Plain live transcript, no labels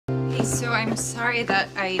Hey, so I'm sorry that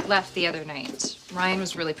I left the other night. Ryan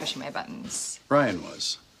was really pushing my buttons. Ryan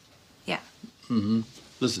was. Yeah. Mm-hmm.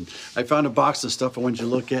 Listen, I found a box of stuff I want you to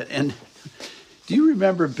look at, and do you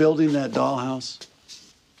remember building that dollhouse?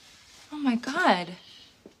 Oh my God.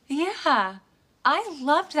 Yeah. I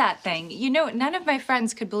loved that thing. You know, none of my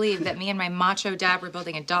friends could believe that me and my macho dad were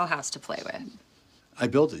building a dollhouse to play with. I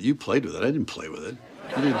built it. You played with it. I didn't play with it.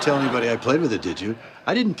 You didn't tell anybody I played with it, did you?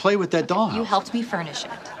 I didn't play with that dollhouse. You helped me furnish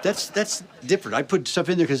it. That's different. I put stuff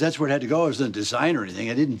in there because that's where it had to go. I wasn't a designer or anything.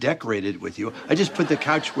 I didn't decorate it with you. I just put the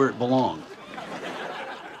couch where it belonged.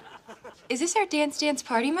 Is this our dance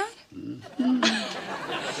party mode?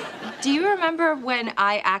 Do you remember when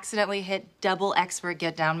I accidentally hit double expert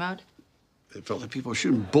get down mode? It felt like people were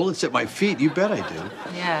shooting bullets at my feet. You bet I do.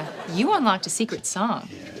 Yeah. You unlocked a secret song.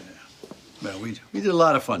 Yeah. Well, we did a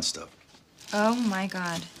lot of fun stuff. Oh my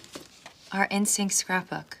God. Our NSYNC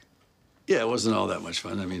scrapbook. Yeah, it wasn't all that much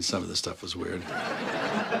fun. I mean, some of the stuff was weird.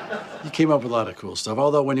 You came up with a lot of cool stuff.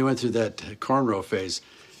 Although when you went through that cornrow phase,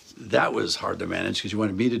 that was hard to manage because you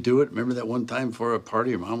wanted me to do it. Remember that one time for a party,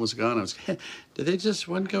 your mom was gone? I was, did they just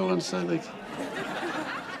one go on side like?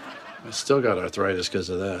 I still got arthritis because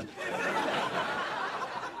of that.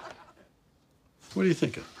 What are you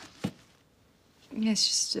thinking? Yeah,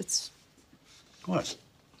 it's... What?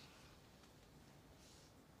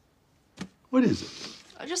 What is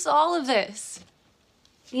it? Just all of this.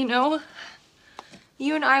 You know,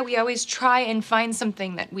 you and I, we always try and find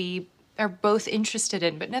something that we are both interested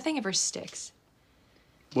in, but nothing ever sticks.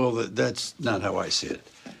 Well, that's not how I see it.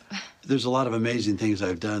 There's a lot of amazing things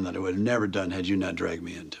I've done that I would have never done had you not dragged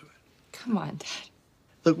me into it. Come on, Dad.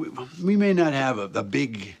 Look, we may not have a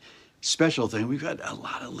big special thing. We've had a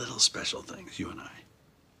lot of little special things, you and I.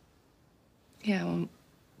 Yeah, well,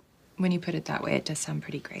 when you put it that way, it does sound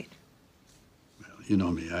pretty great. Well, you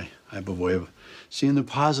know me. I have a way of seeing the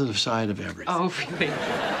positive side of everything. Oh, really?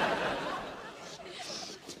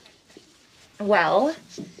 Well,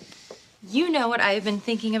 you know what I've been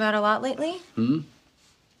thinking about a lot lately? Hmm?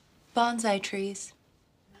 Bonsai trees.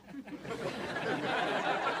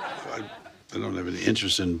 I don't have any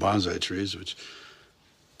interest in bonsai trees, which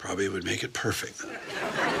probably would make it perfect.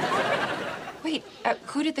 Wait,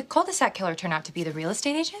 who did the cul-de-sac killer turn out to be, the real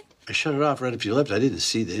estate agent? I shut it off right after you left. I didn't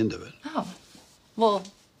see the end of it. Oh, well,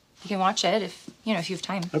 you can watch it if you have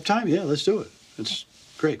time. I have time, yeah, let's do it. It's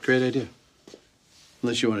great idea.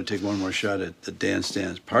 Unless you want to take one more shot at the dance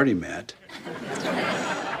party mat.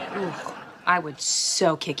 Ooh, I would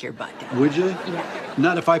so kick your butt, Dad. Would you? Yeah.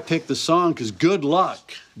 Not if I pick the song, because good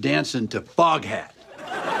luck dancing to Fog Hat.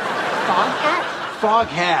 Fog hat? Fog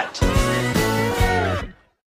Hat.